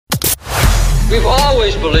We've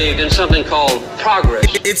always believed in something called progress.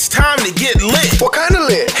 It's time to get lit. What kind of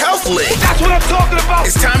lit? Health lit. That's what I'm talking about.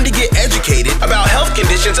 It's time to get educated about health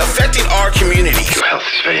conditions affecting our community. Your health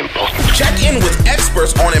is very important. Check in with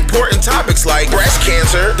experts on important topics like breast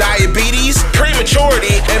cancer, diabetes,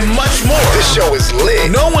 prematurity, and much more. This show is lit.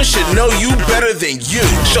 No one should know you better than you.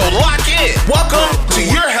 So lock in. Welcome to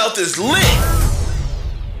Your Health is Lit.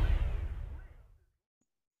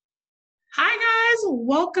 Hi guys,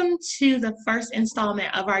 welcome to the first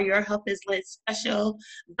installment of our Your Health is Lit special,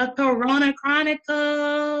 the Corona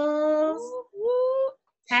Chronicles.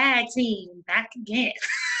 Tag team, back again.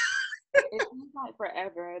 It seems like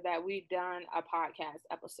forever that we've done a podcast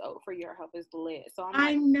episode for Your Health is Lit. So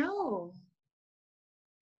I know.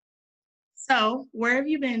 So, where have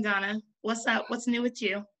you been, Donna? What's up? What's new with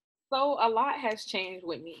you? So a lot has changed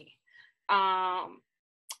with me.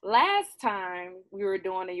 Last time we were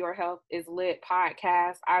doing a Your Health is Lit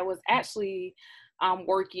podcast, I was actually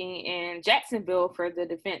working in Jacksonville for the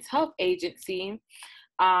Defense Health Agency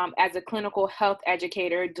as a clinical health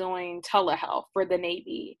educator doing telehealth for the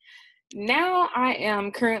Navy. Now I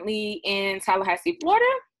am currently in Tallahassee, Florida.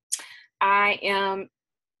 I am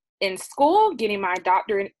in school getting my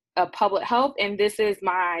doctorate of public health, and this is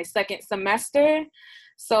my second semester.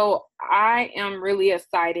 So I am really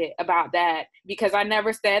excited about that because I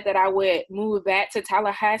never said that I would move back to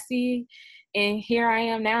Tallahassee, and here I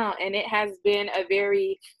am now. And it has been a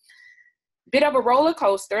very bit of a roller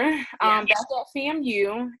coaster. Back at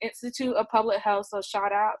FAMU, Institute of Public Health. So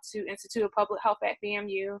shout out to Institute of Public Health at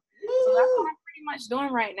FAMU. So that's what I'm pretty much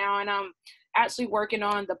doing right now. And I'm actually working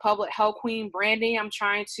on the Public Health Queen branding. I'm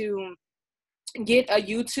trying to get a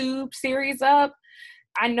YouTube series up.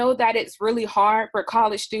 I know that it's really hard for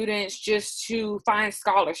college students just to find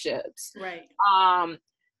scholarships. Right.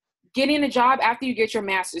 Getting a job after you get your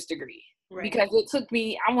master's degree. Right. Because it took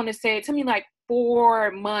me like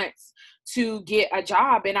 4 months to get a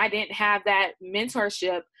job, and I didn't have that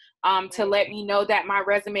mentorship to let me know that my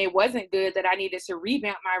resume wasn't good, that I needed to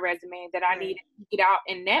revamp my resume, that I needed to get out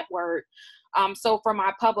and network. So for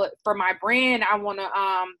my brand, I want to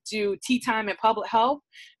do Tea Time in Public Health,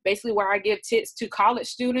 basically where I give tips to college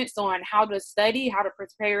students on how to study, how to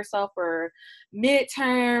prepare yourself for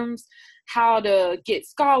midterms, how to get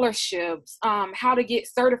scholarships, how to get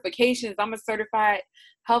certifications. I'm a certified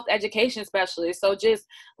health education specialist. So just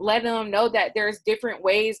let them know that there's different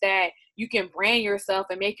ways that you can brand yourself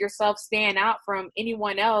and make yourself stand out from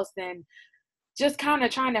anyone else, and just kind of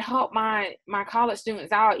trying to help my college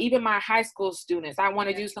students out, even my high school students. I want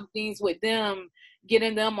to do some things with them,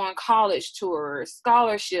 getting them on college tours,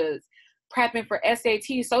 scholarships, prepping for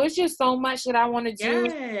SAT. So it's just so much that I want to do.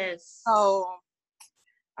 Yes. So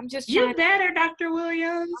I'm just trying. You better, Dr.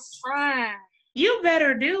 Williams. I'm trying. You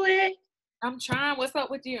better do it. I'm trying. What's up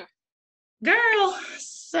with you? Girl,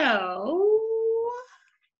 so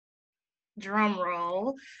drum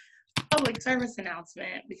roll. Public service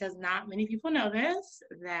announcement, because not many people know this,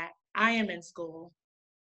 that I am in school.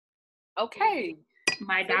 Okay.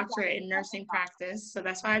 My doctorate in nursing practice. So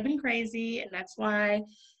that's why I've been crazy, and that's why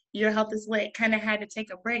Your Health is Lit kind of had to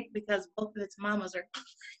take a break because both of its mamas are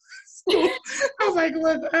school. I was like,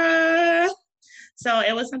 look, So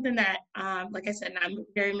it was something that, like I said, not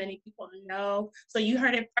very many people know. So you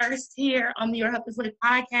heard it first here on the Your Health is Lit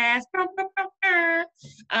podcast.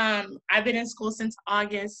 I've been in school since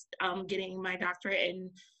August, getting my doctorate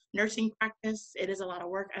in nursing practice. It is a lot of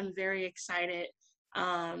work. I'm very excited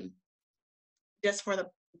just for the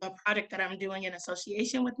project that I'm doing in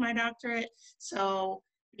association with my doctorate. So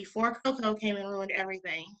before Coco came and ruined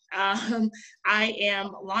everything, I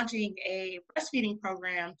am launching a breastfeeding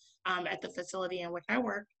program at the facility in which I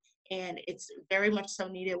work, and it's very much so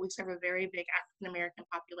needed. We serve a very big African-American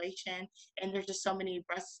population, and there's just so many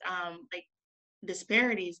breast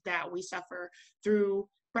disparities that we suffer through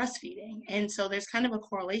breastfeeding. And so there's kind of a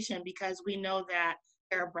correlation because we know that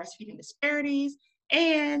there are breastfeeding disparities,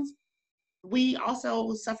 and we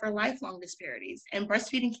also suffer lifelong disparities, and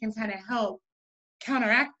breastfeeding can kind of help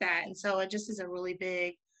counteract that. And so it just is a really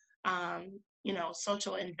big,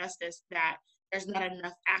 social injustice that there's not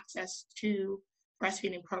enough access to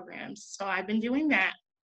breastfeeding programs. So I've been doing that.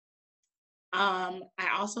 I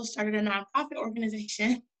also started a nonprofit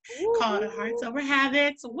organization called Hearts Over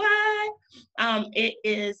Habits. What? It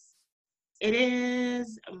is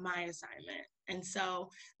my assignment. And so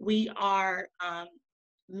we are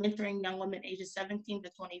mentoring young women ages 17 to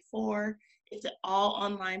 24 It's an all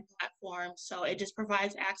online platform. So it just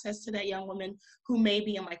provides access to that young woman who may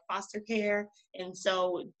be in like foster care. And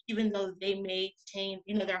so even though they may change,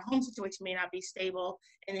 their home situation may not be stable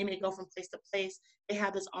and they may go from place to place, they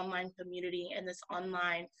have this online community and this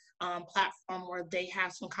online platform where they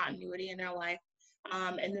have some continuity in their life.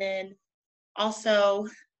 And then also,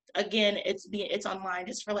 again, it's online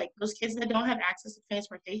just for like those kids that don't have access to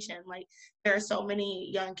transportation. Like there are so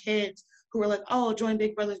many young kids who are like, oh, join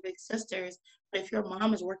Big Brothers Big Sisters. But if your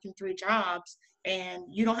mom is working 3 jobs and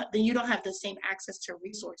you don't have the same access to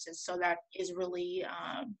resources. So that is really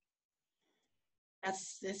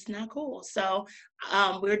it's not cool. So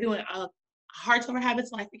we're doing a Hearts Over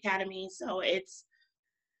Habits Life Academy. So it's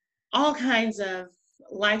all kinds of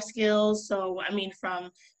life skills. So, from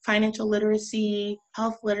financial literacy,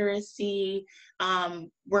 health literacy,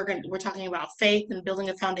 we're talking about faith and building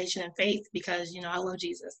a foundation in faith because, I love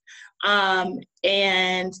Jesus.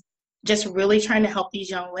 And just really trying to help these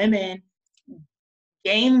young women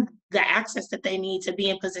gain the access that they need to be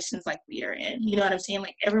in positions like we are in. You know what I'm saying?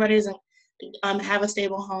 Like everybody doesn't have a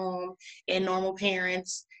stable home and normal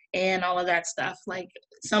parents and all of that stuff. Like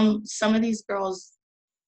some of these girls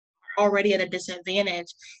already at a disadvantage,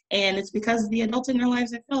 and it's because the adults in their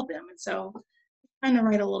lives have failed them. And so I'm trying to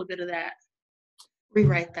write a little bit of that,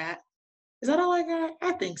 rewrite that. Is that all I got?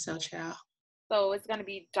 I think so, child. So it's going to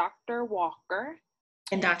be Dr. Walker.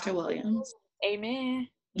 And Dr. Williams. Amen.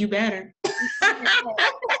 You better.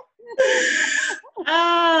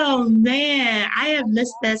 Oh, man. I have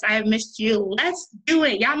missed this. I have missed you. Let's do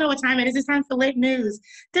it. Y'all know what time it is. It's time for Lit News.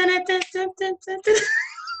 Lit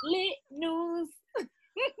News.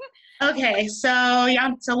 Okay, so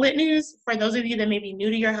Lit News, for those of you that may be new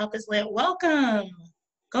to Your Health is Lit, welcome.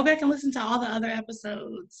 Go back and listen to all the other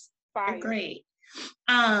episodes. They're great.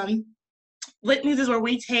 Lit News is where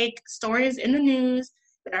we take stories in the news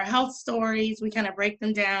that are health stories. We kind of break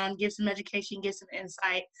them down, give some education, give some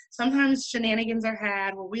insight. Sometimes shenanigans are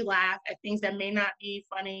had where we laugh at things that may not be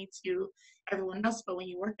funny to everyone else, but when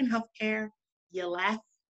you work in healthcare, you laugh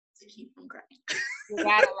to keep from crying. You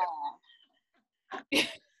gotta laugh.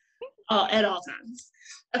 Oh, at all times.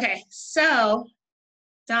 Okay, so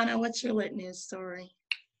Donna, what's your Lit News story?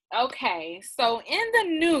 Okay, so in the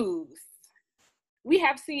news, we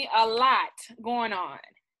have seen a lot going on,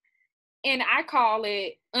 and I call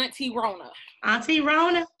it Auntie Rona. Auntie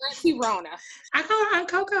Rona? Auntie Rona. I call her Aunt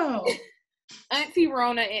Coco. Auntie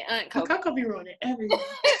Rona and Aunt Coco. Aunt Coco be ruining everything.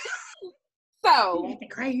 So. Acting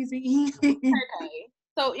crazy. Okay.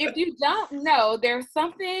 So if you don't know, there's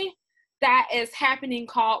something that is happening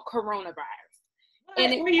called coronavirus.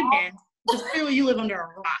 And where you been? Just feel you live under a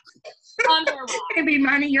rock. Under a rock. You can be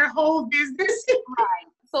minding your whole business. Right.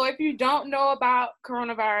 So if you don't know about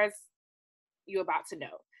coronavirus, you're about to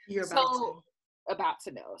know. About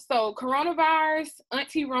to know. So coronavirus,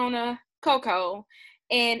 Auntie Rona, Coco,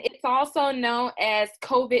 and it's also known as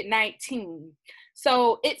COVID-19.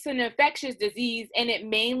 So it's an infectious disease, and it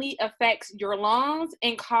mainly affects your lungs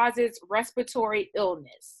and causes respiratory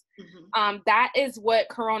illness. Mm-hmm. That is what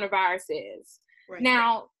coronavirus is. Right.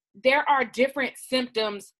 Now, there are different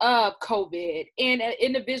symptoms of COVID, and an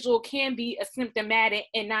individual can be asymptomatic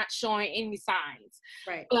and not showing any signs.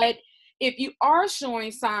 Right. But if you are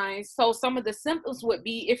showing signs, so some of the symptoms would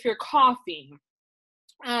be if you're coughing,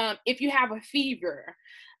 if you have a fever.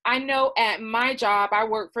 I know at my job, I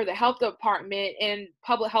work for the health department in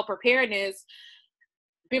public health preparedness.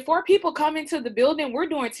 Before people come into the building, we're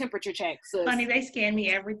doing temperature checks. Honey, they scan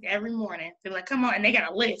me every morning. They're like, come on, and they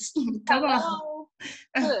got a list. Come on.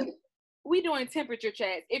 Look, we doing temperature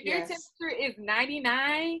checks. If your temperature is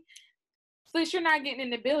 99, sis, you're not getting in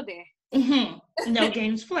the building. Mm-hmm. No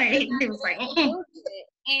games played. It was like,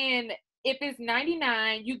 and if it's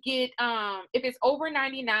 99, you get, if it's over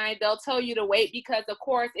 99, they'll tell you to wait because, of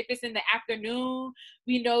course, if it's in the afternoon,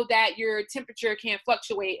 we know that your temperature can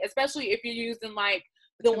fluctuate, especially if you're using, like,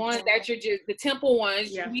 the ones that you're just, the Temple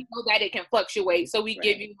ones, we know that it can fluctuate. So we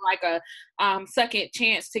give you, like, a second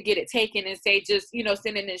chance to get it taken and say just,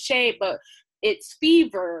 send it in shade. But it's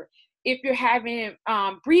fever. If you're having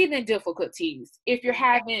breathing difficulties, if you're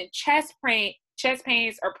having chest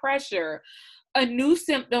pains or pressure, a new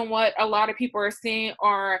symptom, what a lot of people are seeing,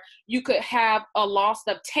 are you could have a loss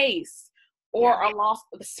of taste or a loss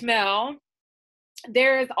of smell.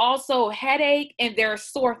 There is also headache and there's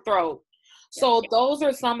sore throat. So those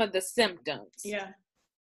are some of the symptoms. Yeah.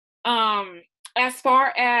 As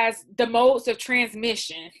far as the modes of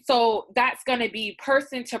transmission, so that's going to be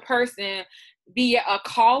person to person via a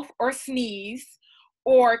cough or sneeze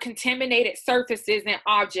or contaminated surfaces and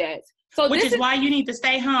objects. So which is why you need to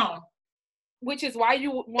stay home. Which is why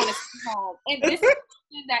you want to stay home. And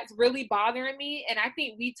something that's really bothering me, and I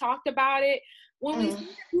think we talked about it when we see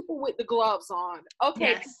people with the gloves on.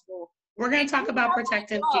 Okay, Yes. people. We're going to talk about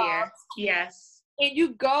protective gear. Yes. And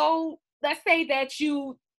you go, let's say that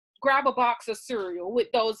you grab a box of cereal with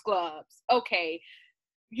those gloves. Okay.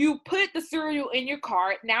 You put the cereal in your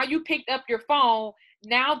cart. Now you picked up your phone.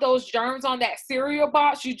 Now those germs on that cereal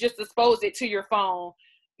box, you just expose it to your phone.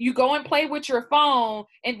 You go and play with your phone,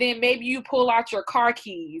 and then maybe you pull out your car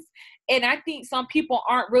keys. And I think some people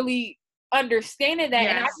aren't really understanding that.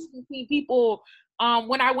 Yes. And I've even seen people,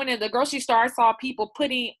 when I went in the grocery store, I saw people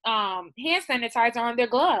putting hand sanitizer on their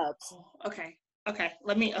gloves. Okay. I'm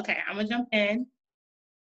going to jump in.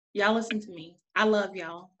 Y'all listen to me. I love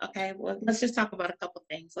y'all. Okay. Well, let's just talk about a couple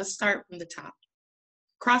things. Let's start from the top.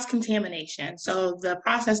 Cross-contamination. So the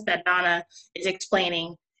process that Donna is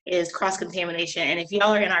explaining is cross-contamination. And if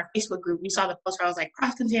y'all are in our Facebook group, you saw the post where I was like,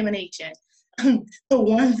 cross-contamination. The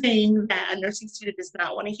one thing that a nursing student does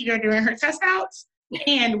not want to hear during her test outs,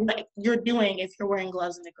 and what you're doing if you're wearing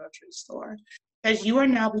gloves in the grocery store, because you are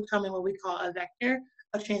now becoming what we call a vector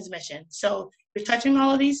of transmission. So you're touching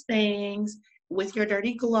all of these things with your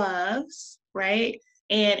dirty gloves, right?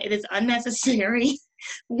 And it is unnecessary.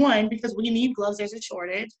 One, because we need gloves, there's a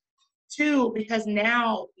shortage. Two, because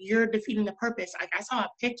now you're defeating the purpose. Like, I saw a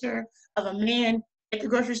picture of a man at the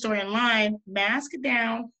grocery store in line, mask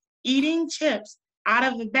down, eating chips out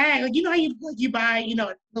of the bag. Like, you know how you buy,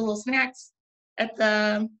 the little snacks at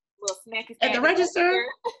the register?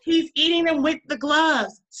 He's eating them with the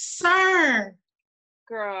gloves. Sir.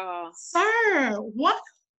 Girl. Sir, what?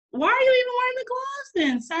 Why are you even wearing the gloves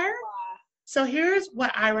then, sir? So here's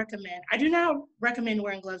what I recommend. I do not recommend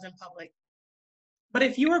wearing gloves in public. But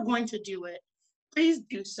if you are going to do it, please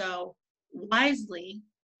do so wisely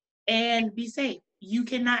and be safe. You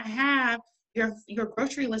cannot have your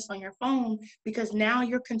grocery list on your phone, because now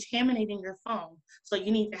you're contaminating your phone. So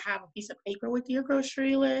you need to have a piece of paper with your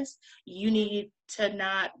grocery list. You need to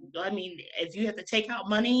not, if you have to take out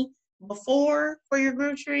money before for your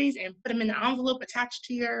groceries and put them in the envelope attached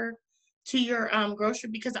to your grocery,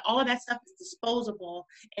 because all of that stuff is disposable,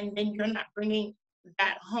 and then you're not bringing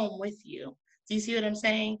that home with you. Do you see what I'm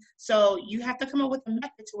saying? So you have to come up with a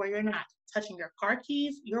method to where you're not touching your car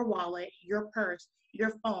keys, your wallet, your purse,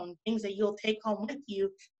 your phone, things that you'll take home with you.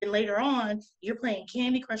 Then later on, you're playing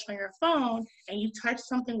Candy Crush on your phone, and you touch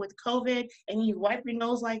something with COVID, and you wipe your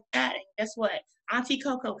nose like that, and guess what? Auntie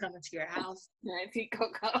Coco coming to your house. Auntie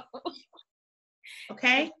Coco.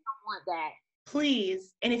 Okay? I don't want that.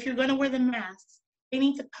 Please. And if you're going to wear the masks, they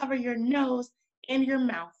need to cover your nose and your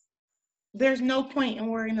mouth. There's no point in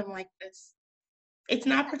wearing them like this. It's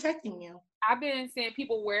not protecting you. I've been seeing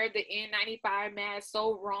people wear the N95 mask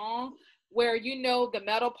so wrong, where the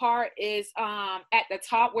metal part is at the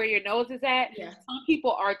top where your nose is at. Yeah. Some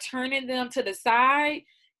people are turning them to the side,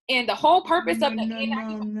 and the whole purpose of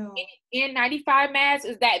the N95 mask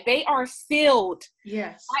is that they are sealed.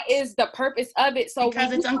 Yes. That is the purpose of it. So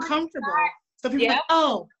because it's uncomfortable. So people are like,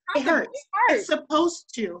 oh, it hurts. It's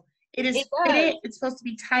supposed to. It is fitted. It's supposed to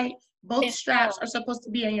be tight. Both straps are supposed to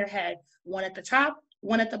be on your head. One at the top,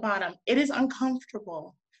 one at the bottom. It is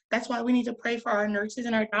uncomfortable. That's why we need to pray for our nurses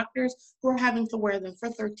and our doctors who are having to wear them for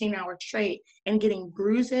 13 hours straight and getting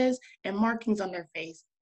bruises and markings on their face.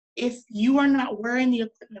 If you are not wearing the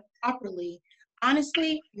equipment properly,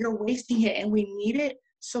 honestly, you're wasting it, and we need it,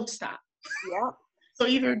 so stop. Yeah. So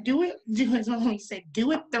either do it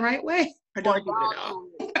the right way, or don't do it at all.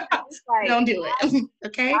 Don't do it,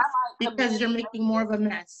 okay? Because you're making more of a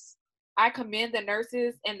mess. I commend the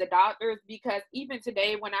nurses and the doctors, because even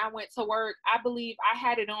today when I went to work, I believe I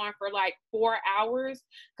had it on for like 4 hours,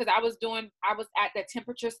 because I was at the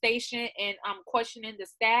temperature station and I'm questioning the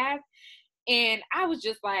staff, and I was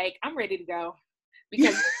just like, I'm ready to go,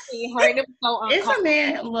 because it was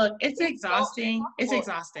so look, it's exhausting. It's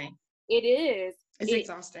exhausting. It is. It's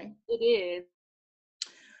exhausting. It is.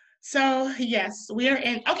 So yes, we are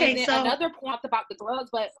in. Okay, and so another point about the gloves,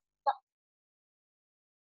 but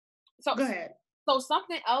so go ahead. So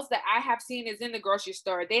something else that I have seen is in the grocery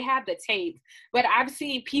store, they have the tape, but I've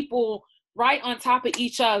seen people right on top of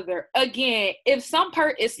each other. Again, if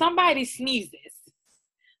somebody sneezes,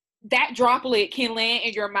 that droplet can land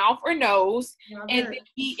in your mouth or nose and then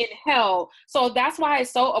be inhaled. So that's why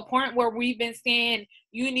it's so important, where we've been saying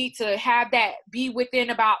you need to have that be within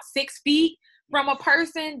about 6 feet from a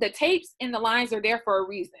person. The tapes and the lines are there for a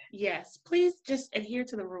reason. Yes, please just adhere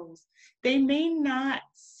to the rules. They may not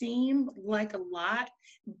seem like a lot,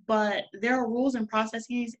 but there are rules and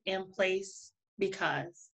processes in place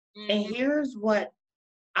because. And here's what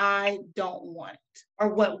I don't want, or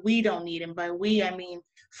what we don't need. And by we, I mean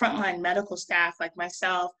frontline medical staff like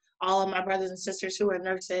myself, all of my brothers and sisters who are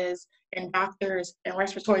nurses and doctors and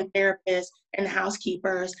respiratory therapists and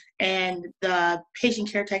housekeepers and the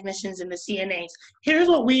patient care technicians and the CNAs. Here's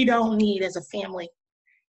what we don't need as a family.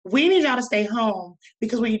 We need y'all to stay home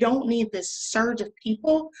because we don't need this surge of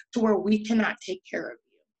people to where we cannot take care of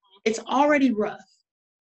you. It's already rough.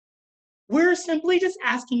 We're simply just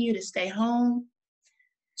asking you to stay home,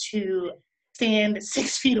 to stand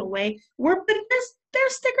 6 feet away.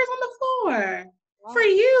 There's stickers on the floor for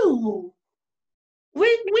you.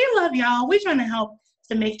 We love y'all. We're trying to help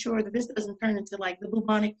to make sure that this doesn't turn into like the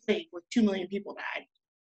bubonic plague where 2 million people died.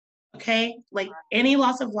 Okay? Like any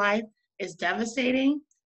loss of life is devastating.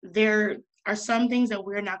 There are some things that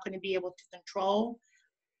we're not going to be able to control,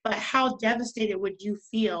 but how devastated would you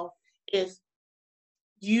feel if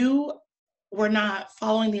you were not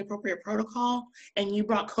following the appropriate protocol and you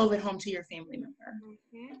brought COVID home to your family member?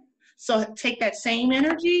 Mm-hmm. So take that same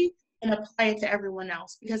energy and apply it to everyone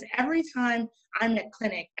else, because every time I'm at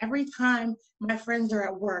clinic, every time my friends are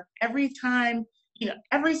at work, every time,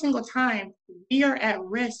 every single time we are at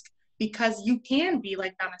risk, because you can be,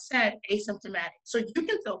 like Donna said, asymptomatic. So you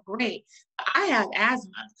can feel great. I have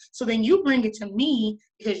asthma. So then you bring it to me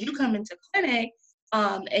because you come into clinic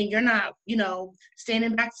and you're not,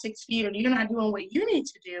 standing back 6 feet, or you're not doing what you need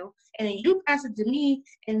to do. And then you pass it to me.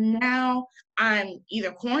 And now I'm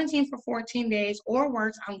either quarantined for 14 days or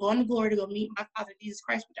worse, I'm going to glory to go meet my Father, Jesus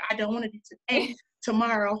Christ, which I don't want to do today,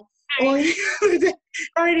 tomorrow, or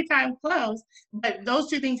anytime close. But those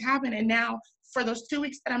two things happen. And now for those 2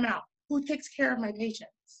 weeks that I'm out, who takes care of my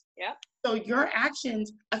patients? Yep. So your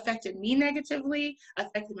actions affected me negatively,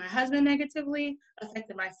 affected my husband negatively,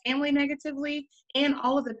 affected my family negatively, and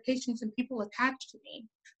all of the patients and people attached to me.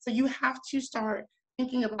 So you have to start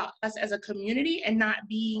thinking about us as a community and not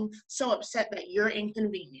being so upset that you're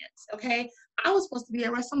inconvenienced, okay? I was supposed to be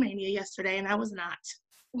at WrestleMania yesterday, and I was not.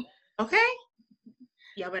 Okay?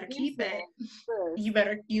 Y'all better keep it. You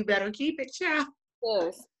better keep it, child.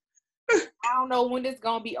 Yes. I don't know when this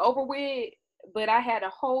gonna be over with, but I had a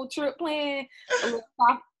whole trip planned,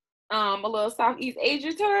 a little Southeast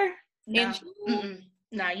Asia tour.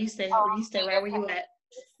 Nah, you stay right where you at.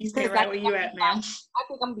 You stay right where you at, ma'am. I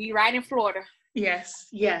think I'm gonna be right in Florida. Yes.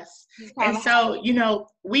 And so,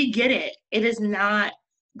 we get it. It is not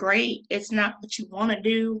great. It's not what you want to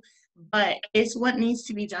do, but it's what needs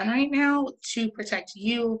to be done right now to protect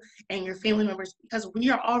you and your family members, because we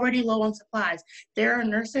are already low on supplies. There are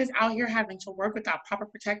nurses out here having to work without proper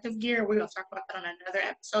protective gear. We're going to talk about that on another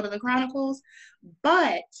episode of the Chronicles.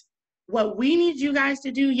 But what we need you guys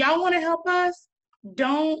to do, y'all want to help us?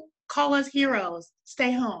 Don't call us heroes.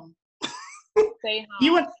 Stay home. Stay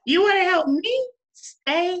home. You want to help me?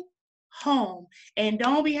 Stay home. And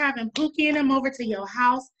don't be having Pookie and them over to your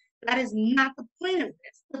house. That is not the point of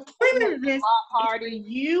this. The point of this is for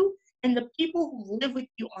you and the people who live with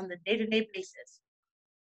you on the day-to-day basis.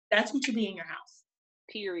 That's what should be in your house.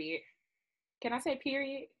 Period. Can I say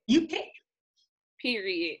period? You can.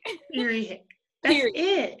 Period. That's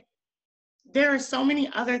it. There are so many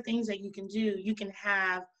other things that you can do. You can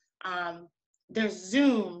have, there's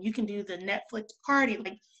Zoom. You can do the Netflix party.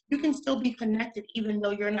 Like, you can still be connected even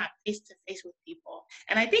though you're not face-to-face with people.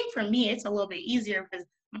 And I think for me, it's a little bit easier because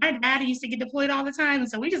my dad used to get deployed all the time, and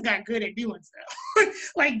so we just got good at doing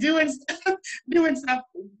stuff, like doing stuff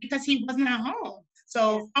because he wasn't at home.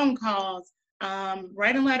 So phone calls,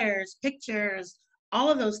 writing letters, pictures, all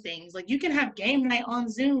of those things. Like, you can have game night on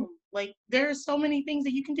Zoom. Like, there are so many things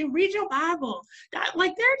that you can do. Read your Bible. There are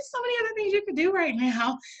just so many other things you can do right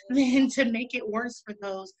now than to make it worse for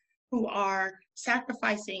those who are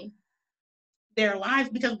sacrificing their lives,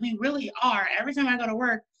 because we really are. Every time I go to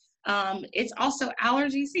work, it's also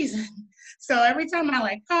allergy season. So every time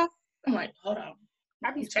I cough, I'm like, hold on.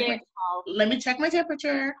 Let me check my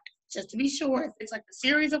temperature just to be sure. If it's like a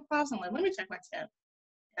series of coughs, I'm like, let me check my temp.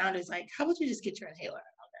 And I'm just like, how about you just get your inhaler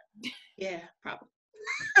out? Yeah, probably.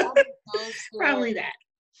 Probably that.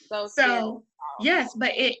 So yes,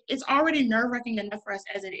 but it's already nerve-wracking enough for us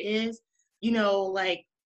as it is. Like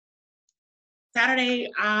Saturday,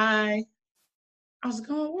 I was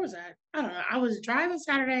going, where was that? I don't know. I was driving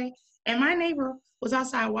Saturday, and my neighbor was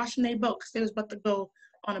outside washing their boat because they was about to go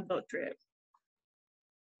on a boat trip.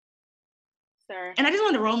 Sir. And I just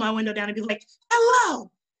wanted to roll my window down and be like,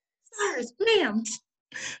 hello, sirs, ma'am,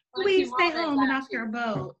 please stay home and off your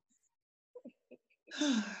boat.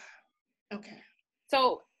 Okay.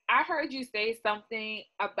 So I heard you say something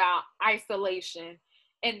about isolation,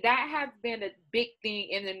 and that has been a big thing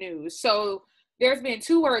in the news. So there's been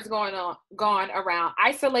two words going around: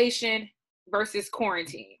 isolation versus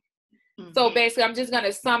quarantine. So basically, I'm just going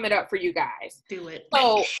to sum it up for you guys. Do it.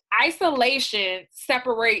 So isolation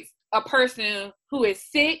separates a person who is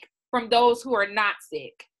sick from those who are not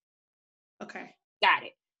sick. Okay. Got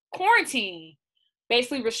it. Quarantine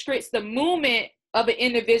basically restricts the movement of an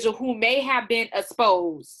individual who may have been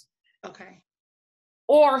exposed. Okay.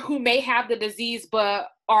 Or who may have the disease but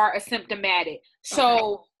are asymptomatic.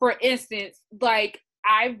 So, for instance, like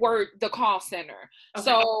I work the call center. Okay.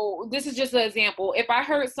 So this is just an example. If I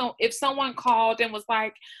heard if someone called and was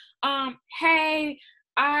like, hey,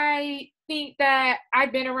 I think that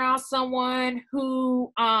I've been around someone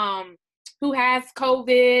who has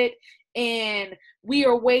COVID and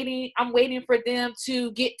I'm waiting for them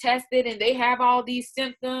to get tested and they have all these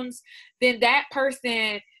symptoms, then that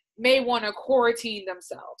person may want to quarantine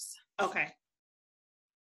themselves. Okay.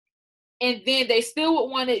 And then they still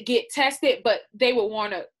would want to get tested, but they would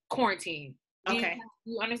want to quarantine. Okay.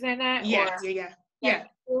 You understand that? Yeah.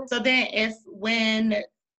 So then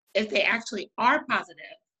if they actually are positive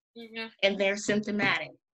and they're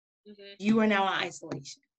symptomatic, you are now in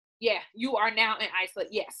isolation. Yeah, you are now in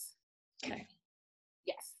isolation. Yes. Okay.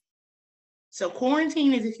 Yes. So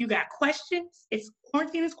quarantine is if you got questions.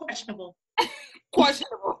 Quarantine is questionable.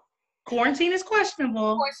 Questionable. Quarantine is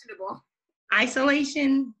questionable. Questionable.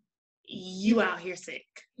 Isolation, you out here sick.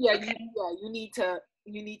 Yeah, okay. You need to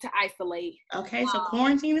isolate. Okay, so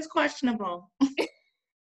quarantine is questionable.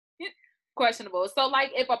 Questionable. So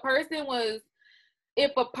like if a person was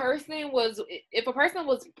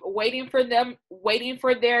waiting for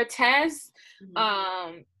their test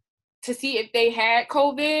to see if they had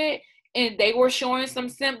COVID and they were showing some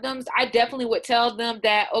symptoms, I definitely would tell them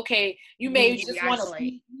that, okay, you just want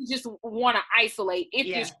to isolate if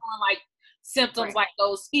you're showing like symptoms like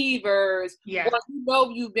those fevers,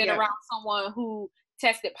 or you've been around someone who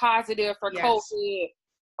tested positive for COVID,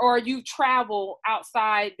 or you travel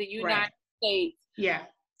outside the United States. Yeah.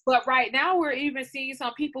 But right now we're even seeing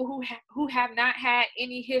some people who have not had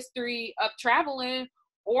any history of traveling,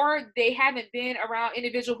 or they haven't been around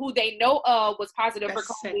individual who they know of was positive for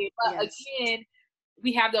COVID. But again,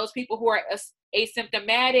 we have those people who are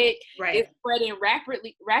asymptomatic. It's spreading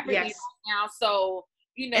rapidly right now. So,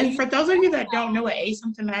 and for those of you that don't know what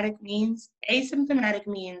asymptomatic means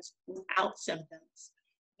without symptoms.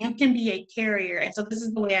 You can be a carrier. And so this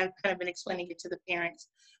is the way I've kind of been explaining it to the parents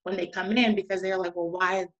when they come in, because they're like, well,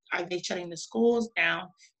 why are they shutting the schools down?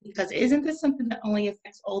 Because isn't this something that only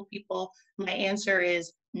affects old people? My answer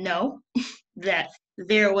is no. That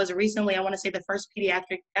there was recently, I want to say the first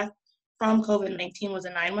pediatric death from COVID-19 was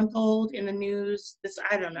a 9-month-old in the news.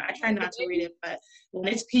 I don't know. I try not to read it, but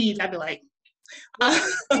when it's peds, I'd be like,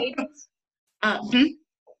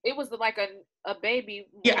 it was like a baby.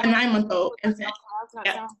 Yeah, a 9-month-old infant.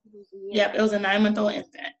 Yep, it was a 9-month-old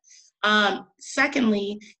infant.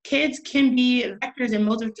 Secondly, kids can be vectors and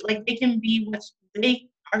modes of, like they can be what they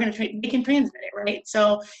are going to, they can transmit it, right?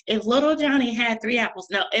 So if little Johnny had 3 apples,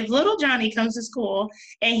 if little Johnny comes to school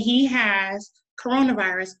and he has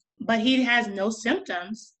coronavirus, but he has no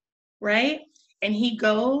symptoms, right? And he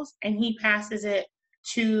goes and he passes it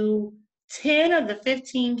to 10 of the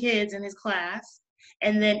 15 kids in his class,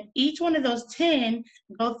 and then each one of those 10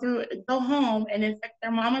 go home and infect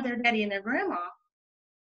their mama, their daddy, and their grandma.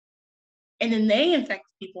 And then they infect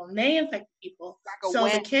people, So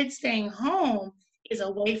the kids staying home is a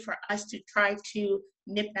way for us to try to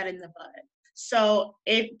nip that in the bud. So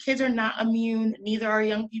if kids are not immune, neither are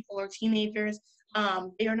young people or teenagers.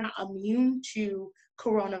 They are not immune to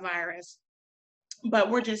coronavirus. But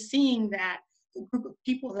we're just seeing that the group of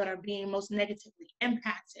people that are being most negatively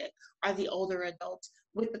impacted are the older adults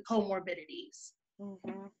with the comorbidities,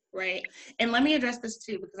 right? And let me address this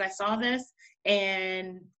too, because I saw this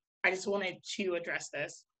and I just wanted to address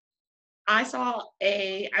this. I've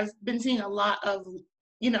been seeing a lot of,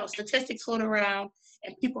 statistics float around,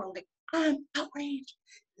 and people are like, I'm outraged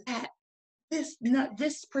that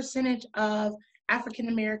this percentage of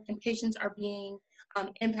African-American patients are being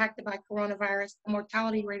impacted by coronavirus. The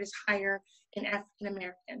mortality rate is higher in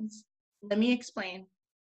African-Americans. Let me explain.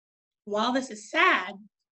 While this is sad,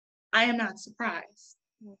 I am not surprised.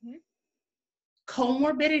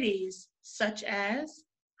 Comorbidities such as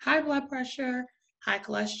high blood pressure, high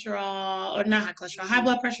blood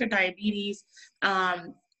pressure, diabetes,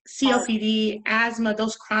 COPD, asthma,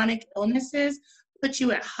 those chronic illnesses put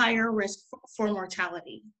you at higher risk for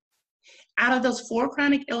mortality. Out of those 4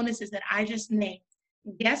 chronic illnesses that I just named,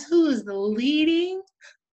 guess who is the leading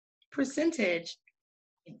percentage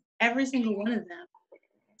in every single one of them?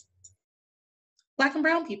 Black and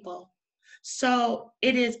brown people. So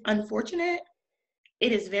it is unfortunate.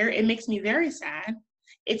 It makes me very sad.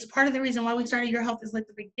 it's part of the reason why we started Your Health is Lit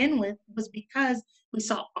to begin with, was because we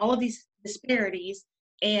saw all of these disparities,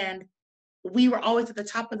 and we were always at the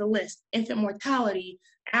top of the list. Infant mortality,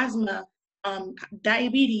 asthma,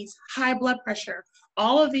 diabetes, high blood pressure,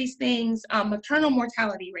 all of these things, maternal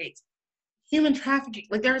mortality rates, human trafficking.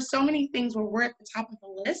 Like, there are so many things where we're at the top of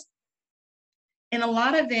the list. And a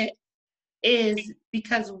lot of it is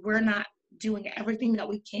because we're not doing everything that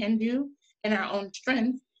we can do in our own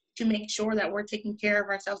strength to make sure that we're taking care of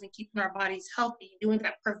ourselves and keeping our bodies healthy, doing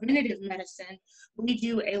that preventative medicine. We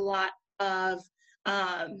do a lot of,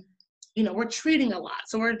 we're treating a lot.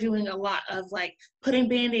 So we're doing a lot of like putting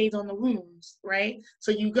Band-Aids on the wounds, right?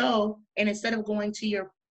 So you go, and instead of going to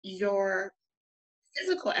your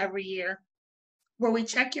physical every year, where we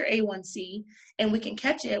check your A1C and we can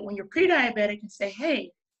catch it when you're pre-diabetic and say,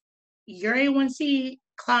 hey, your A1C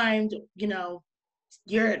climbed,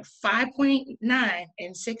 you're at 5.9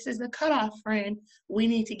 and 6 is the cutoff, friend. We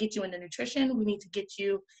need to get you into nutrition. We need to get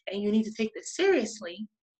you, and you need to take this seriously,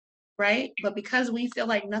 right? But because we feel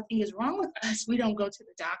like nothing is wrong with us, we don't go to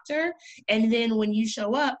the doctor. And then when you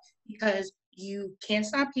show up because you can't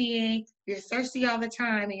stop peeing, you're thirsty all the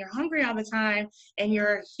time, and you're hungry all the time, and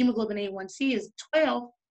your hemoglobin A1C is 12,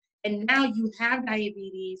 and now you have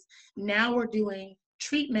diabetes, now we're doing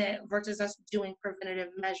treatment versus us doing preventative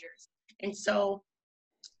measures. And so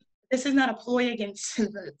this is not a ploy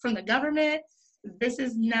from the government. This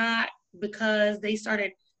is not because they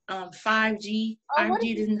started 5G.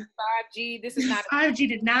 5G didn't. 5G. This is not. 5G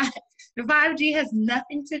did not. The 5G has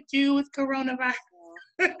nothing to do with coronavirus.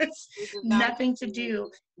 Nothing to do.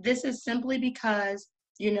 This is simply because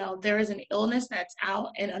there is an illness that's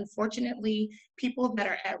out, and unfortunately, people that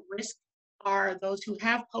are at risk are those who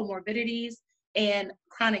have comorbidities and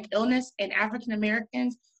chronic illness. And African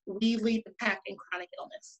Americans, we lead the pack in chronic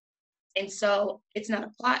illness. And so it's not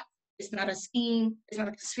a plot, it's not a scheme, it's not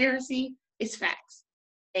a conspiracy, it's facts.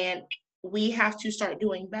 And we have to start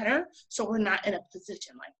doing better so we're not in a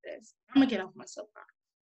position like this. I'm gonna get off my soapbox.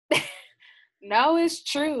 No, it's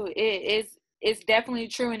true. It's definitely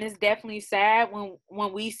true, and it's definitely sad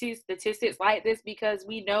when we see statistics like this, because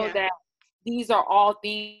we know that these are all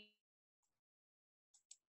things,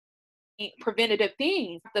 preventative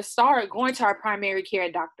things. We have to start going to our primary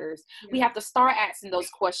care doctors. We have to start asking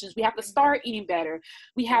those questions. We have to start eating better.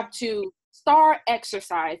 We have to start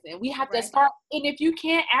exercising. We have to start, and if you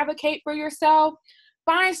can't advocate for yourself,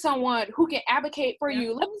 find someone who can advocate for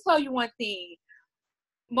you. Let me tell you one thing.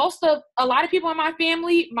 A lot of people in my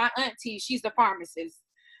family, my auntie, she's the pharmacist.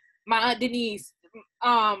 My aunt Denise,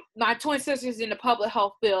 my twin sister's in the public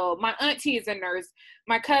health field. My auntie is a nurse.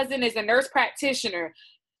 My cousin is a nurse practitioner.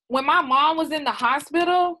 When my mom was in the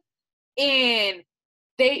hospital and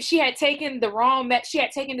she had taken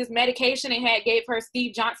this medication and had gave her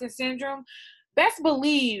Steve Johnson syndrome, best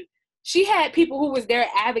believe she had people who was there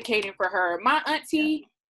advocating for her. My auntie,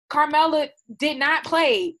 Carmela, did not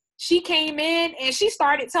play. She came in and she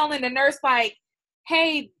started telling the nurse, like,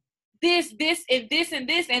 hey, this, and this, and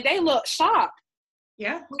this, and they looked shocked.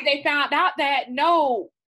 Yeah. When they found out that, no,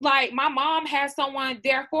 like, my mom has someone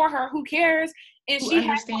there for her who cares, and who she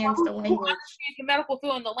understands the language, who understands the medical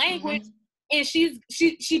field and the language. And she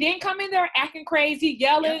didn't come in there acting crazy,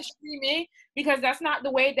 yelling, screaming, because that's not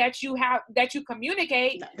the way that you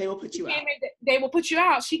communicate. No, they will put you out. They will put you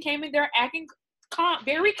out. She came in there acting calm,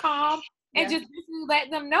 very calm, and just let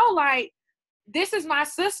them know, like, this is my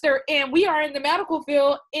sister, and we are in the medical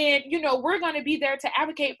field, and we're going to be there to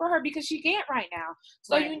advocate for her because she can't right now.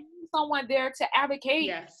 So you need someone there to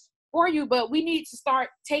advocate for you, but we need to start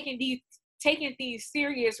taking things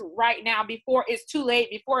serious right now before it's too late,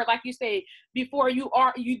 before, like you say, before you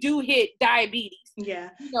do hit diabetes.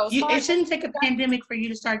 It shouldn't take a pandemic for you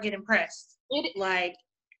to start getting pressed.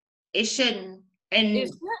 It shouldn't.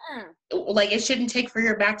 And it shouldn't take for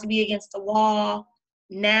your back to be against the wall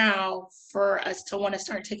now for us to want to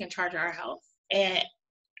start taking charge of our health. And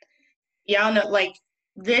y'all know, like,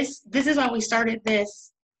 this is why we started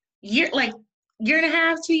this year and a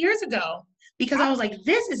half, 2 years ago, because I was like,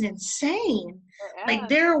 this is insane. Like,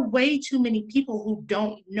 there are way too many people who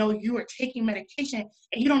don't know you are taking medication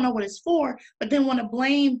and you don't know what it's for, but then want to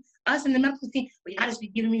blame us in the medical team. Well, y'all just be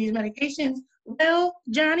giving me these medications. Well,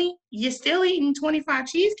 Johnny, you're still eating 25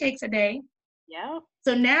 cheesecakes a day. Yeah.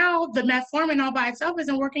 So now the metformin all by itself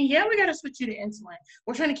isn't working. Yeah, we got to switch you to insulin.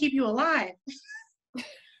 We're trying to keep you alive.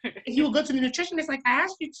 If you will go to the nutritionist like I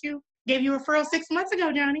asked you to, gave you a referral 6 months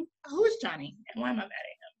ago, Johnny. Who's Johnny? And why am I mad at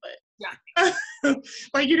him?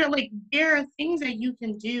 But there are things that you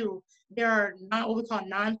can do. There are what we call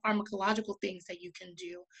non-pharmacological things that you can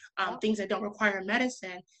do, things that don't require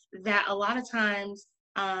medicine, that a lot of times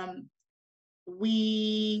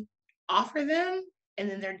we offer them and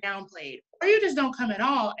then they're downplayed, or you just don't come at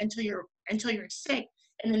all until you're sick,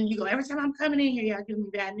 and then you go, every time I'm coming in here, y'all giving me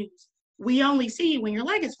bad news. We only see you when your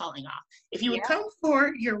leg is falling off. If you would come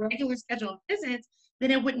for your regular scheduled visits,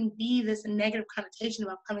 then it wouldn't be this negative connotation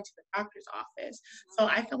about coming to the doctor's office. So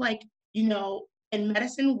I feel like, you know, in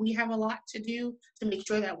medicine, we have a lot to do to make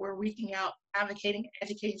sure that we're reaching out, advocating,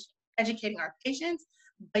 educating our patients.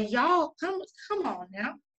 But y'all, come on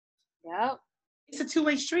now. Yep. It's a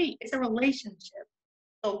two-way street. It's a relationship.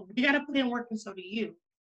 So we got to put in work, and so do you.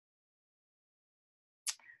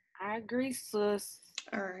 I agree, sis.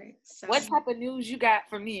 All right. So what type of news you got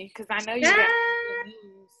for me? Because I know you got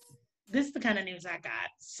news. This is the kind of news I got.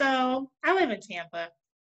 So I live in Tampa,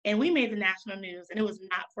 and we made the national news, and it was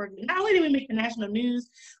not for good. Not only did we make the national news,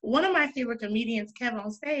 one of my favorite comedians, Kevin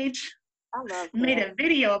on Stage, made a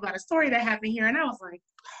video about a story that happened here, and I was like,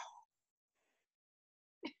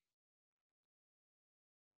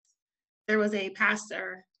 there was a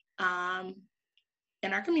pastor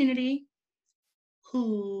in our community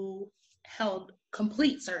who held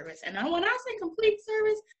complete service. And when I say complete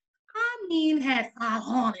service, I mean had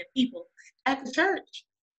 500 people at the church.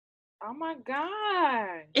 Oh my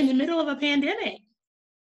God. In the middle of a pandemic.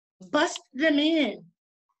 Busted them in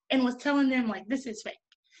and was telling them, like, this is fake.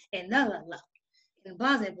 And blah, blah, blah. And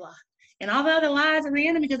blah, blah, blah. And all the other lies of the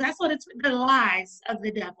enemy, because that's what it's, the lies of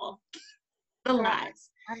the devil. The lies.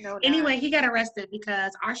 I know that. Anyway, he got arrested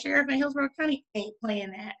because our sheriff in Hillsborough County ain't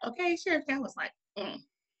playing that. Okay, Sheriff Cat was like,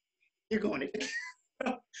 you're going to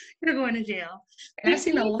jail. You're going to jail. And I've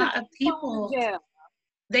seen a lot of people.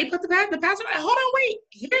 They put the pastor, hold on, wait.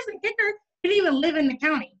 Here's the kicker. He didn't even live in the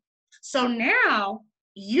county. So now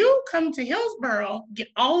you come to Hillsborough, get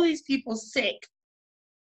all these people sick,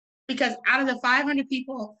 because out of the 500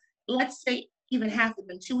 people, let's say even half of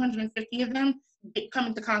them, 250 of them, they come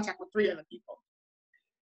into contact with 3 other people.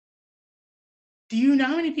 Do you know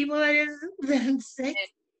how many people that is sick? And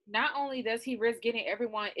not only does he risk getting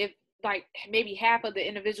everyone, if like maybe half of the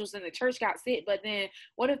individuals in the church got sick, but then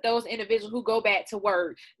what if those individuals who go back to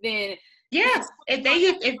work, then yes,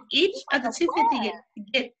 if each of the 250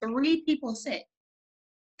 get 3 people sick,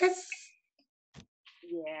 that's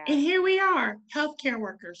And here we are, healthcare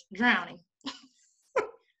workers drowning.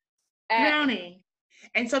 Drowning.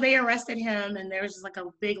 And so they arrested him, and there was just like a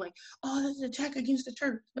big, like, oh, this is an attack against the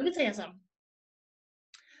church. Let me tell you something.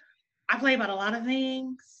 I play about a lot of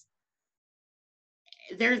things.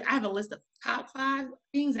 I have a list of top 5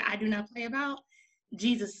 things that I do not play about.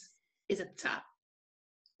 Jesus is at the top.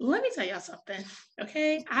 Let me tell y'all something,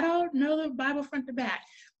 okay? I don't know the Bible front to back,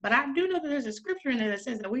 but I do know that there's a scripture in there that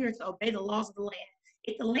says that we are to obey the laws of the land.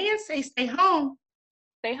 If the land says stay home,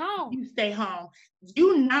 stay home. You stay home.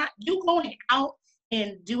 You going out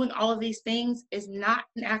and doing all of these things is not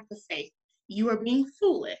an act of faith. You are being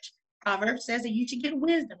foolish. Proverbs says that you should get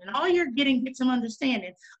wisdom, and all you're getting, get some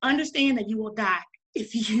understanding. Understand that you will die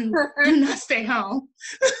if you do not stay home.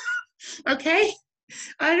 Okay?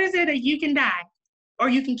 Understand that you can die, or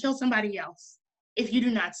you can kill somebody else if you do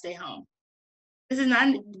not stay home. This is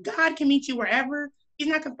not, God can meet you wherever. He's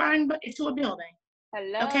not confined to a building.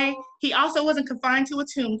 Hello. Okay? He also wasn't confined to a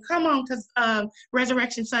tomb. Come on, because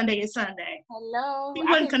Resurrection Sunday is Sunday. Hello. He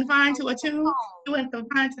wasn't confined to a tomb. He wasn't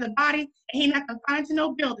confined to the body. And he's not confined to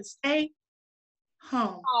no building. Stay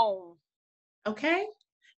home. Okay?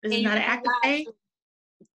 This is not an act of faith.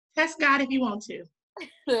 Test God if you want to.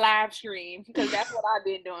 Live stream, because that's what I've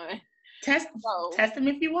been doing. Test him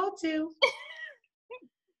if you want to.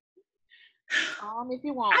 If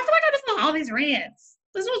you want. I feel like I just know all these rants.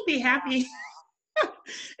 This must be happy.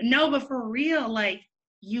 No, but for real, like,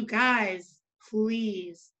 you guys,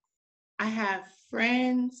 please. I have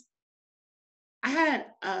friends. I had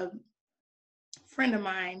a friend of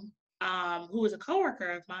mine who was a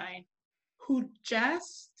coworker of mine who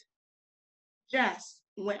just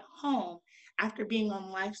went home after being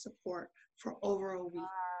on life support for over a week.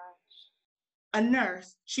 A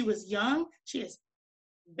nurse. She was young. She has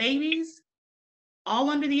babies, all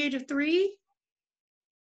under the age of 3.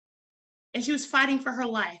 And she was fighting for her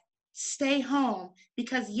life. Stay home.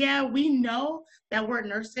 Because, yeah, we know that we're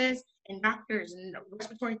nurses and doctors and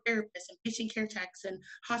respiratory therapists and patient care techs and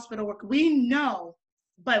hospital work. We know,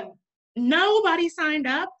 but nobody signed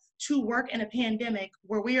up to work in a pandemic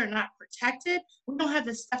where we are not protected. We don't have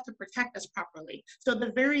the stuff to protect us properly. So at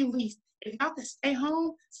the very least, if y'all could stay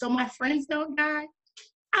home so my friends don't die,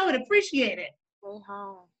 I would appreciate it. Stay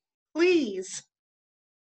home. Please.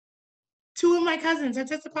 2 of my cousins have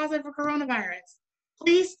tested positive for coronavirus.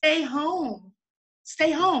 Please stay home.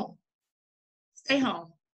 Stay home. Stay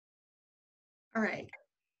home. All right.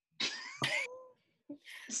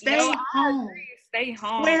 Stay home. Stay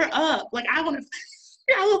home. Square up. Like, I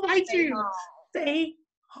will fight you. Home. Stay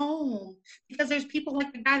home. Because there's people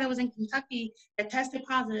like the guy that was in Kentucky that tested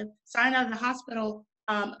positive, signed out of the hospital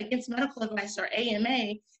against medical advice, or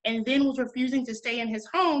AMA, and then was refusing to stay in his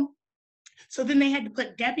home. So then they had to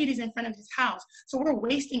put deputies in front of his house. So we're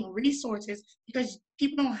wasting resources because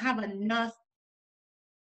people don't have enough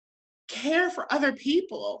care for other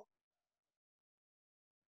people.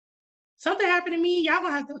 Something happened to me, y'all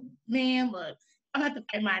gonna have to, man, look, I'm gonna have to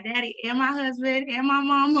fight my daddy and my husband and my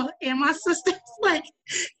mama and my sisters. Like,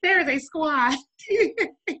 there is a squad.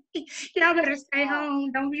 Y'all better stay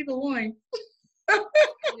home. Don't be the one.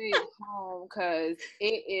 Stay home, because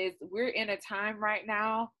we're in a time right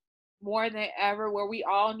now more than ever where we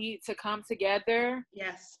all need to come together.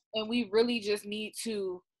 Yes. And we really just need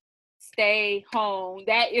to stay home.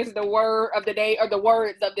 That is the word of the day, or the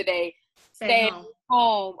words of the day. Stay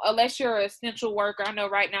home. Unless you're an essential worker. I know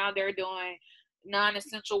right now they're doing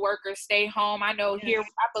non-essential workers stay home. I know here,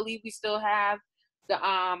 I believe we still have the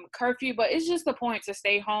curfew, but it's just the point to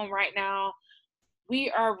stay home right now. We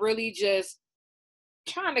are really just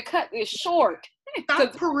trying to cut this short.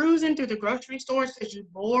 Stop perusing through the grocery stores because you're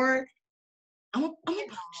bored. I'm gonna punch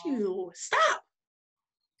you. Stop.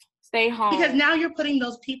 Stay home. Because now you're putting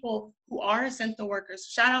those people who are essential workers.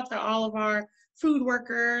 Shout out to all of our food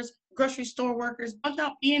workers, grocery store workers. Don't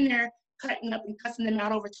y'all be in there cutting up and cussing them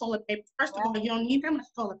out over toilet paper. First of all, you don't need that much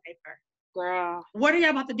toilet paper. Girl. What are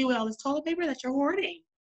y'all about to do with all this toilet paper that you're hoarding?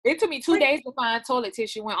 It took me 2 days to find toilet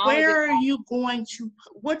tissue. Where are you going to,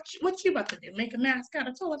 what you about to do? Make a mask out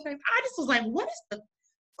of toilet paper? I just was like, what is the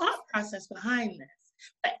thought process behind this?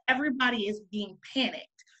 But everybody is being panicked.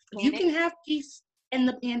 You can have peace in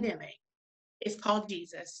the pandemic. It's called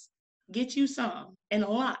Jesus. Get you some and a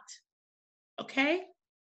lot. Okay?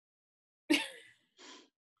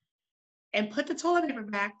 And put the toilet paper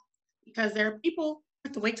back, because there are people who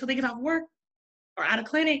have to wait till they get off work or out of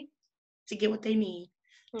clinic to get what they need.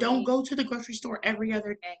 Don't go to the grocery store every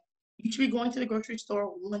other day. You should be going to the grocery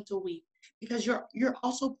store once a week, because you're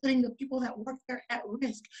also putting the people that work there at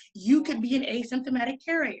risk. You could be an asymptomatic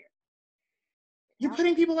carrier. You're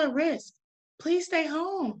putting people at risk. Please stay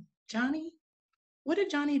home. Johnny, what did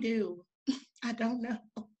Johnny do? I don't know.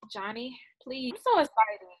 Johnny, please. I'm so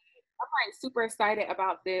excited. I'm like super excited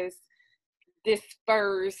about this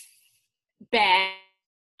first batch.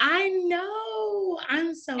 I know.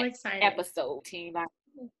 I'm so excited. Episode team.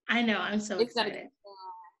 I know. I'm so excited.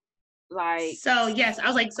 So yes, I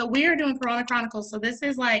was like, so we are doing Corona Chronicles. So this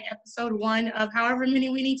is like episode 1 of however many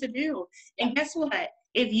we need to do. And guess what?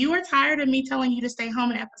 If you are tired of me telling you to stay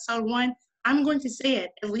home in episode 1, I'm going to say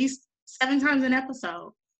it at least 7 times an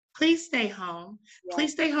episode. Please stay home. Yeah.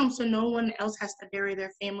 Please stay home so no one else has to bury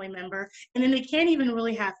their family member. And then they can't even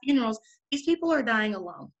really have funerals. These people are dying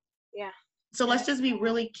alone. Yeah. So let's just be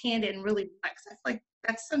really candid and really blunt. I feel like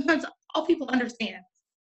that's sometimes all people understand.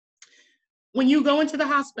 When you go into the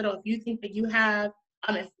hospital, if you think that you have,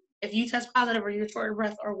 if you test positive or you're short of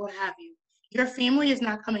breath or what have you, your family is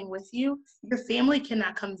not coming with you. Your family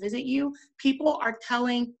cannot come visit you. People are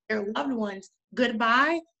telling their loved ones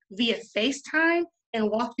goodbye via FaceTime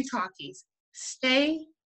and walkie-talkies. Stay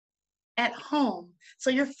at home so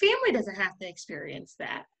your family doesn't have to experience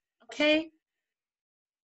that. Okay?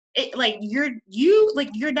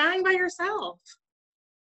 You're dying by yourself.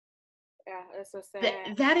 Yeah, it's so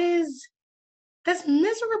sad. That's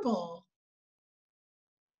miserable.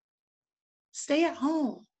 Stay at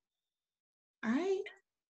home. All right?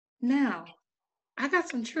 Now, I got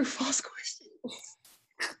some true false questions.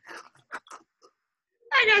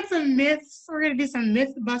 I got some myths. We're going to do some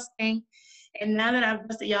myth busting. And now that I've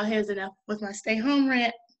busted y'all heads enough with my stay home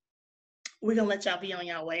rant, we're going to let y'all be on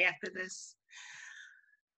y'all way after this.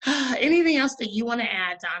 Anything else that you want to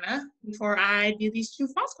add, Donna, before I do these true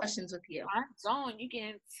false questions with you? I'm Dawn. You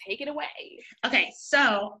can take it away. Okay,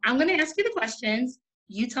 so I'm going to ask you the questions.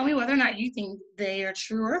 You tell me whether or not you think they are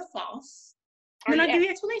true or false. And then I'll give you the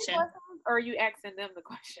explanation. Or are you asking them the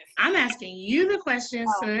questions? I'm asking you the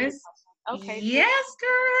questions, sis. Okay. Yes,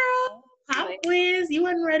 girl. Pop quiz. You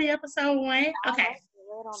wasn't ready, episode 1. Okay.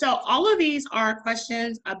 So all of these are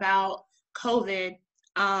questions about COVID.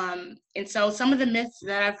 And so some of the myths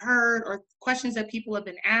that I've heard or questions that people have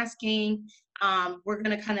been asking, we're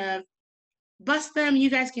going to kind of bust them. You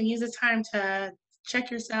guys can use this time to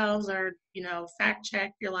check yourselves or, fact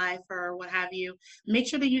check your life or what have you. Make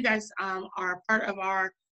sure that you guys are part of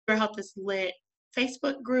our Your Health is Lit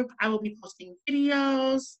Facebook group. I will be posting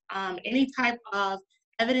videos, any type of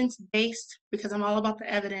evidence-based, because I'm all about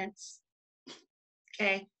the evidence.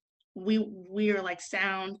 Okay. We are like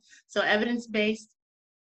sound. So evidence-based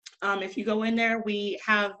If you go in there, we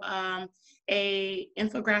have a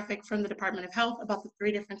infographic from the Department of Health about the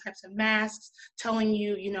 3 different types of masks, telling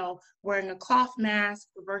you, wearing a cloth mask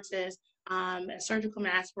versus a surgical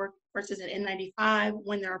mask versus an N95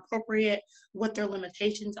 when they're appropriate, what their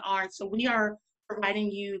limitations are. So we are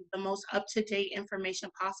providing you the most up-to-date information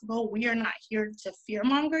possible. We are not here to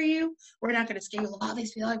fearmonger you. We're not going to scare you, oh,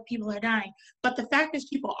 these people are dying. But the fact is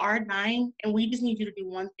people are dying, and we just need you to do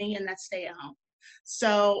one thing, and that's stay at home.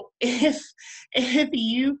 So if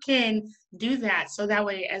you can do that, so that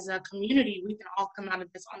way as a community, we can all come out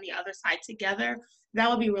of this on the other side together, that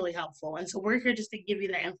would be really helpful. And so we're here just to give you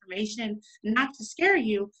that information, not to scare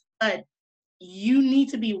you, but you need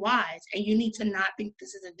to be wise, and you need to not think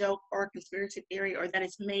this is a joke or a conspiracy theory or that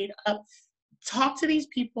it's made up. Talk to these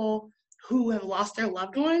people who have lost their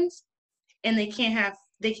loved ones and they can't have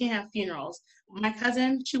funerals. My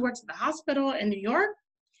cousin, she works at the hospital in New York,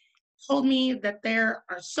 told me that there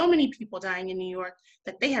are so many people dying in New York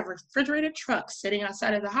that they have refrigerated trucks sitting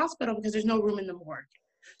outside of the hospital because there's no room in the morgue.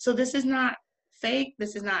 So this is not fake.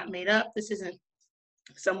 This is not made up. This isn't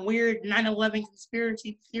some weird 9/11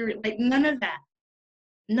 conspiracy theory. Like, none of that.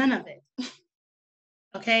 None of it.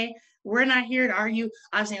 Okay? We're not here to argue.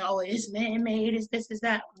 I'm saying, oh, it's man-made, it's this, is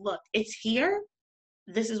that. Look, it's here.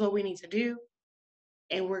 This is what we need to do.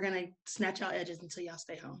 And we're going to snatch out edges until y'all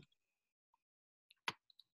stay home.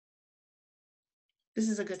 This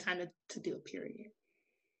is a good time to do a period.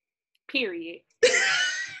 Period.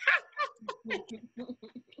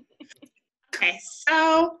 Okay,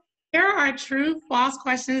 so here are our true, false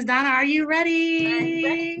questions. Donna, are you ready? I'm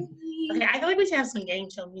ready. Okay, I feel like we should have some game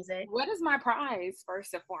show music. What is my prize,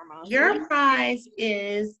 first and foremost? Your prize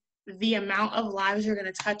is the amount of lives you're going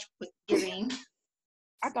to touch with giving.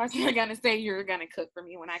 I thought you were going to say you were going to cook for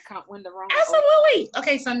me when the wrong. Absolutely.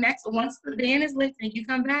 Okay, so next, once the band is lit and you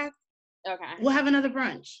come back, okay, we'll have another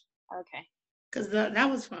brunch. Okay. Because that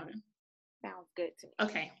was fun. Sounds good to me.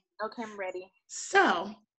 Okay. Okay, I'm ready.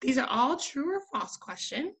 So these are all true or false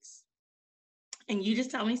questions. And you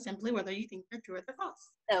just tell me simply whether you think they're true or they're false.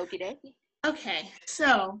 Okie dokie. Okay,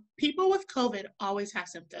 so people with COVID always have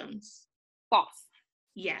symptoms. False.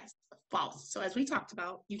 Yes, false. So as we talked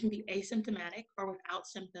about, you can be asymptomatic or without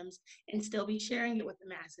symptoms and still be sharing it with the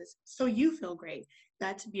masses. So you feel great.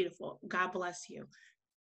 That's beautiful. God bless you.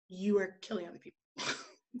 You are killing other people.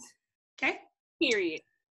 Okay? Period.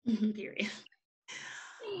 Period.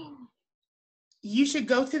 You should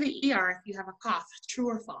go to the ER if you have a cough. True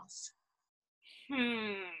or false?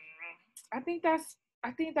 I think that's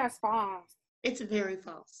false. It's very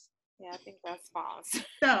false. Yeah, I think that's false.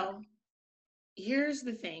 So here's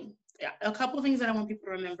the thing. A couple of things that I want people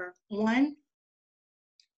to remember. One,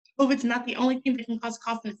 COVID's not the only thing that can cause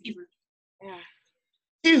cough and fever. Yeah.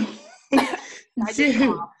 Two,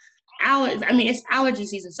 it's allergy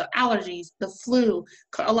season. So allergies, the flu,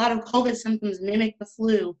 a lot of COVID symptoms mimic the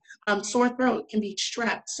flu. Sore throat can be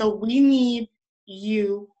strep. So we need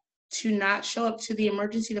you to not show up to the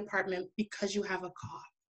emergency department because you have a cough.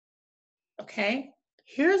 Okay?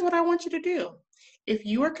 Here's what I want you to do. If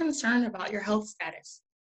you are concerned about your health status,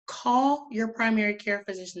 call your primary care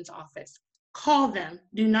physician's office. Call them.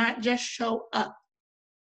 Do not just show up.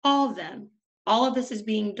 Call them. All of this is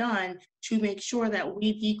being done to make sure that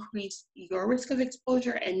we decrease your risk of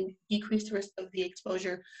exposure and decrease the risk of the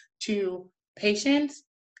exposure to patients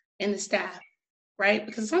and the staff, right?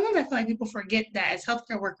 Because sometimes I feel like people forget that as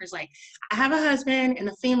healthcare workers, like, I have a husband and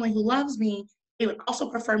a family who loves me. They would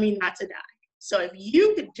also prefer me not to die. So if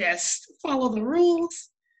you could just follow the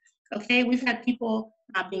rules, okay? We've had people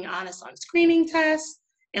not being honest on screening tests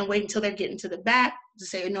and wait until they're getting to the back to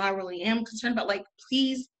say, no, I really am concerned. But like,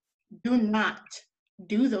 please do not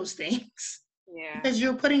do those things. Yeah. Because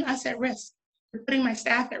you're putting us at risk. You're putting my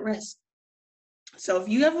staff at risk. So if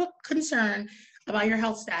you have a concern about your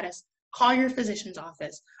health status, call your physician's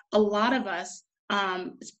office. A lot of us,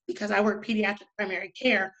 because I work pediatric primary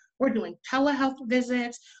care, we're doing telehealth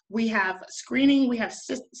visits. We have screening. We have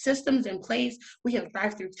systems in place. We have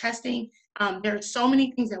drive-through testing. There are so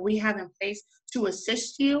many things that we have in place to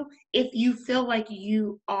assist you if you feel like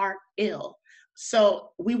you are ill.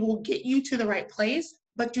 So we will get you to the right place,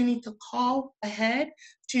 but you need to call ahead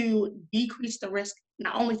to decrease the risk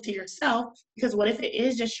not only to yourself, because what if it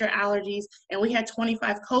is just your allergies and we had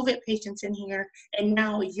 25 COVID patients in here and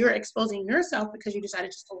now you're exposing yourself because you decided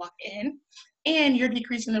just to walk in, and you're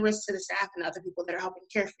decreasing the risk to the staff and other people that are helping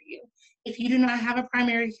care for you. If you do not have a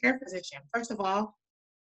primary care physician, first of all,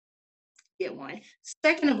 get one.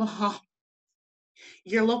 Second of all,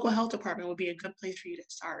 your local health department would be a good place for you to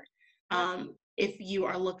start. If you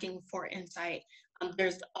are looking for insight,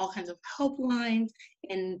 there's all kinds of helplines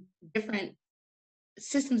and different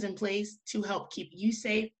systems in place to help keep you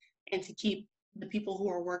safe and to keep the people who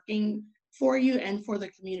are working for you and for the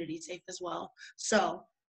community safe as well. So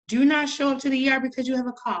do not show up to the ER because you have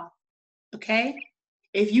a cough, okay?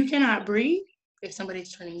 If you cannot breathe, if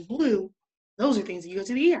somebody's turning blue, those are things that you go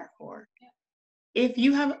to the ER for. If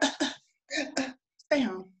you have, stay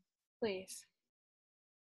home. Please.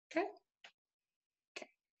 Okay.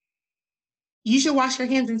 You should wash your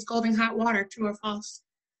hands in scalding hot water, true or false?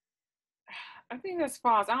 I think that's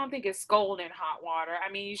false. I don't think it's scalding hot water.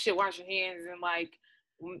 I mean, you should wash your hands in like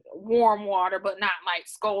warm water, but not like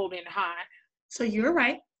scalding hot. So you're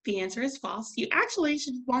right. The answer is false. You actually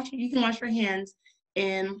should you can wash your hands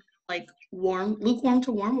in like lukewarm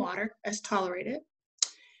to warm water as tolerated.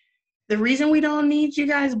 The reason we don't need you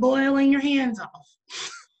guys boiling your hands off,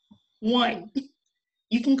 one,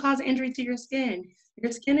 you can cause injury to your skin.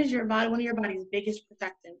 Your skin is one of your body's biggest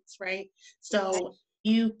protectants, right? So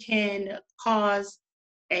you can cause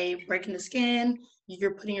a break in the skin,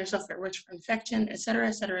 you're putting yourself at risk for infection, et cetera,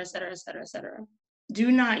 et cetera, et cetera, et cetera, et cetera.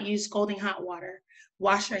 Do not use scalding hot water.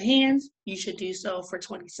 Wash your hands. You should do so for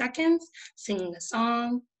 20 seconds, singing a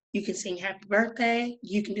song. You can sing happy birthday.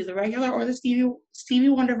 You can do the regular or the Stevie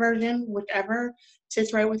Wonder version, whichever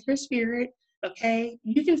sits right with your spirit, okay?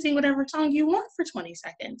 You can sing whatever song you want for 20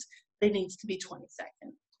 seconds. It needs to be 20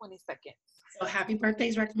 seconds. 20 seconds. So happy birthday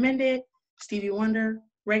is recommended. Stevie Wonder,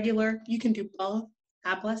 regular. You can do both.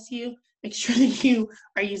 God bless you. Make sure that you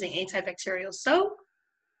are using antibacterial soap,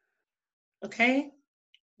 okay?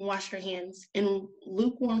 Wash your hands in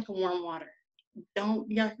lukewarm to warm water. Don't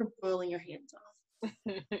be out here boiling your hands off.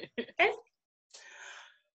 Okay?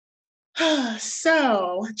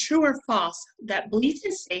 So, true or false that bleach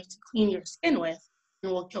is safe to clean your skin with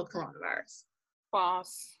and will kill coronavirus?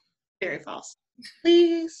 False. Very false.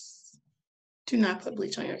 Please do not put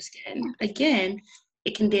bleach on your skin. Again,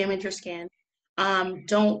 it can damage your skin.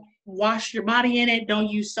 Don't wash your body in it. Don't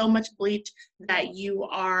use so much bleach that you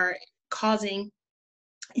are causing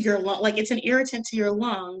your like it's an irritant to your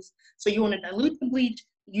lungs. So you want to dilute the bleach,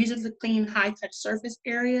 use it to clean high touch surface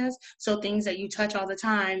areas. So things that you touch all the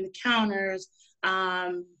time, the counters,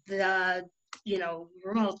 the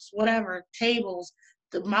remotes, whatever, tables,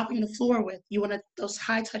 the mopping the floor with. You want those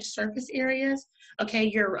high touch surface areas. Okay,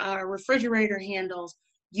 your refrigerator handles.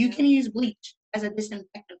 You can use bleach as a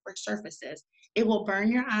disinfectant for surfaces. It will burn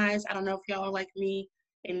your eyes. I don't know if y'all are like me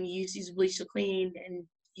and use these bleach to clean and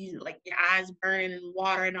you like your eyes burning and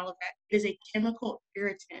water and all of that. It is a chemical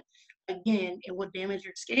irritant. Again, it will damage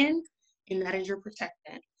your skin and that is your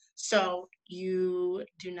protectant. So you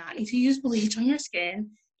do not need to use bleach on your skin.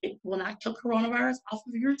 It will not kill coronavirus off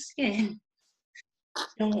of your skin.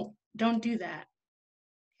 Don't do that.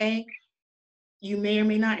 Okay? You may or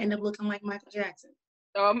may not end up looking like Michael Jackson.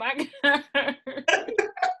 Oh my God.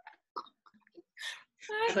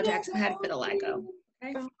 Michael Jackson had vitiligo.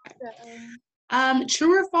 Okay?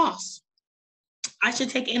 True or false? I should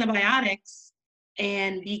take antibiotics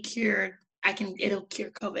and be cured. It'll cure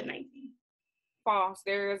COVID-19. False.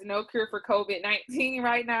 There is no cure for COVID-19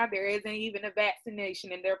 right now. There isn't even a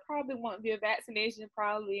vaccination, and there probably won't be a vaccination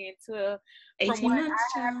probably until 18 months.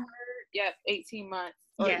 I have heard, 18 months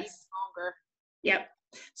or even longer. Yep.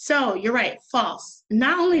 So you're right. False.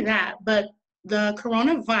 Not only that, but the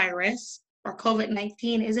coronavirus or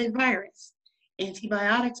COVID-19 is a virus.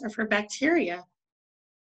 Antibiotics are for bacteria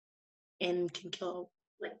and can kill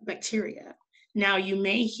bacteria. Now you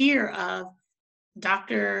may hear of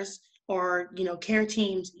doctors or care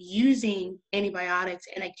teams using antibiotics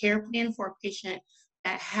in a care plan for a patient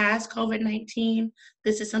that has COVID-19.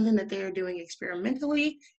 This is something that they are doing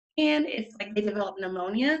experimentally, and if they develop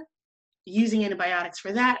pneumonia, using antibiotics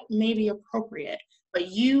for that may be appropriate. But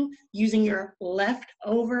you using your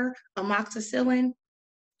leftover amoxicillin,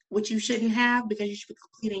 which you shouldn't have because you should be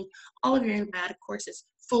completing all of your antibiotic courses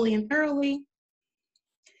fully and thoroughly,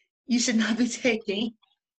 you should not be taking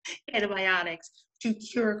antibiotics to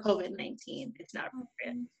cure COVID-19. It's not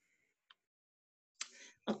appropriate.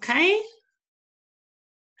 Okay?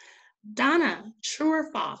 Donna, true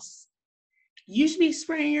or false? You should be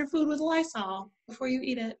spraying your food with Lysol before you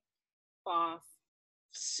eat it. False.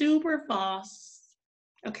 Super false.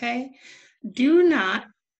 Okay? Do not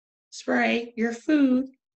spray your food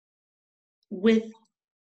with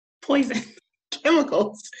poison,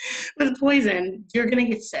 chemicals with poison. You're going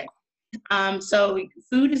to get sick. So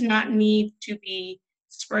food does not need to be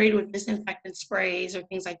sprayed with disinfectant sprays or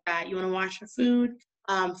things like that. You want to wash your food.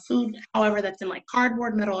 Food, however, that's in like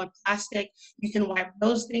cardboard, metal, or plastic, you can wipe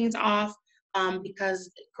those things off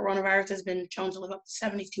because coronavirus has been shown to live up to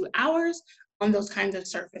 72 hours on those kinds of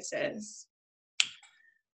surfaces.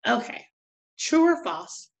 Okay, true or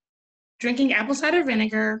false? drinking apple cider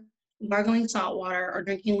vinegar, gargling salt water, or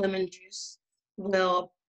drinking lemon juice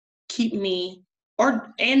will keep me,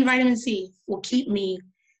 and vitamin C will keep me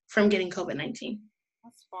from getting COVID-19.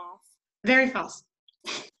 That's false. Very false,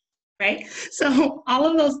 right? So all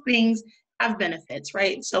of those things have benefits,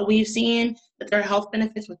 right? So we've seen that there are health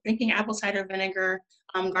benefits with drinking apple cider vinegar.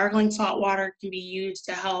 Gargling salt water can be used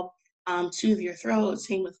to help soothe your throat.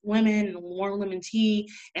 Same with lemon and warm lemon tea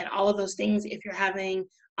and all of those things. If you're having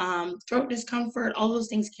throat discomfort, all those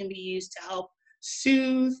things can be used to help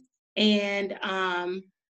soothe and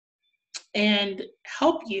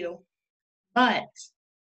help you. But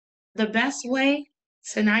the best way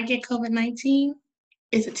to not get COVID-19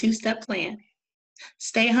 is a two-step plan.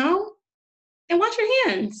 Stay home and wash your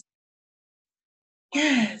hands.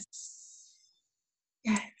 Yes.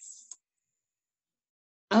 Yes.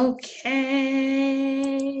 Okay.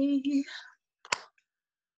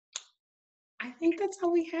 I think that's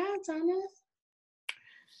all we have, Donna.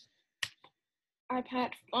 I've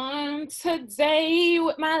had fun today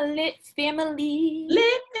with my lit family.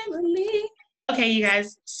 Lit family. Okay, you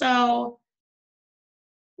guys. So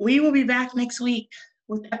we will be back next week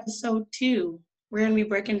with episode 2. We're going to be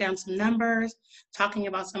breaking down some numbers, talking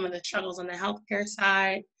about some of the struggles on the healthcare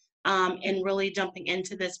side, and really jumping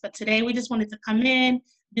into this. But today we just wanted to come in,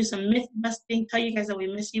 do some myth busting, tell you guys that we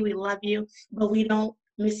miss you, we love you, but we don't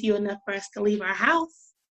miss you enough for us to leave our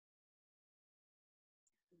house.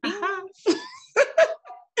 Uh-huh.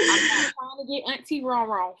 I'm not trying to get Auntie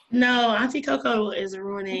Ron. No, Auntie Coco is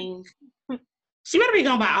ruining. She better be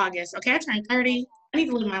gone by August, okay? I turned 30. I need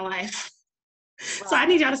to live my life. Right. So I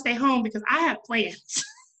need y'all to stay home because I have plans.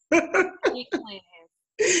 Big plans.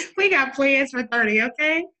 We got plans for 30,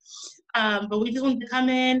 okay? But we just wanted to come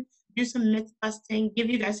in, do some myth busting, give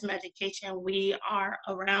you guys some education. We are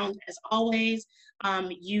around as always.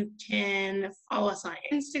 You can follow us on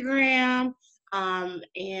Instagram,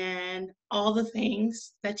 and all the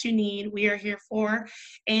things that you need, we are here for.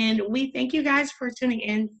 And we thank you guys for tuning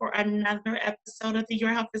in for another episode of the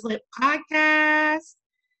Your Health is Lit podcast.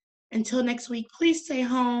 Until next week, please stay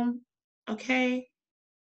home, okay?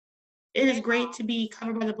 It is great to be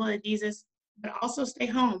covered by the blood of Jesus, but also stay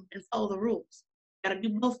home and follow the rules. Gotta do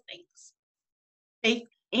both things, faith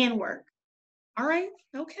and work. All right,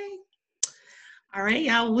 okay. All right,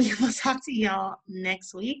 y'all, we will talk to y'all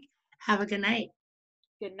next week. Have a good night.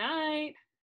 Good night.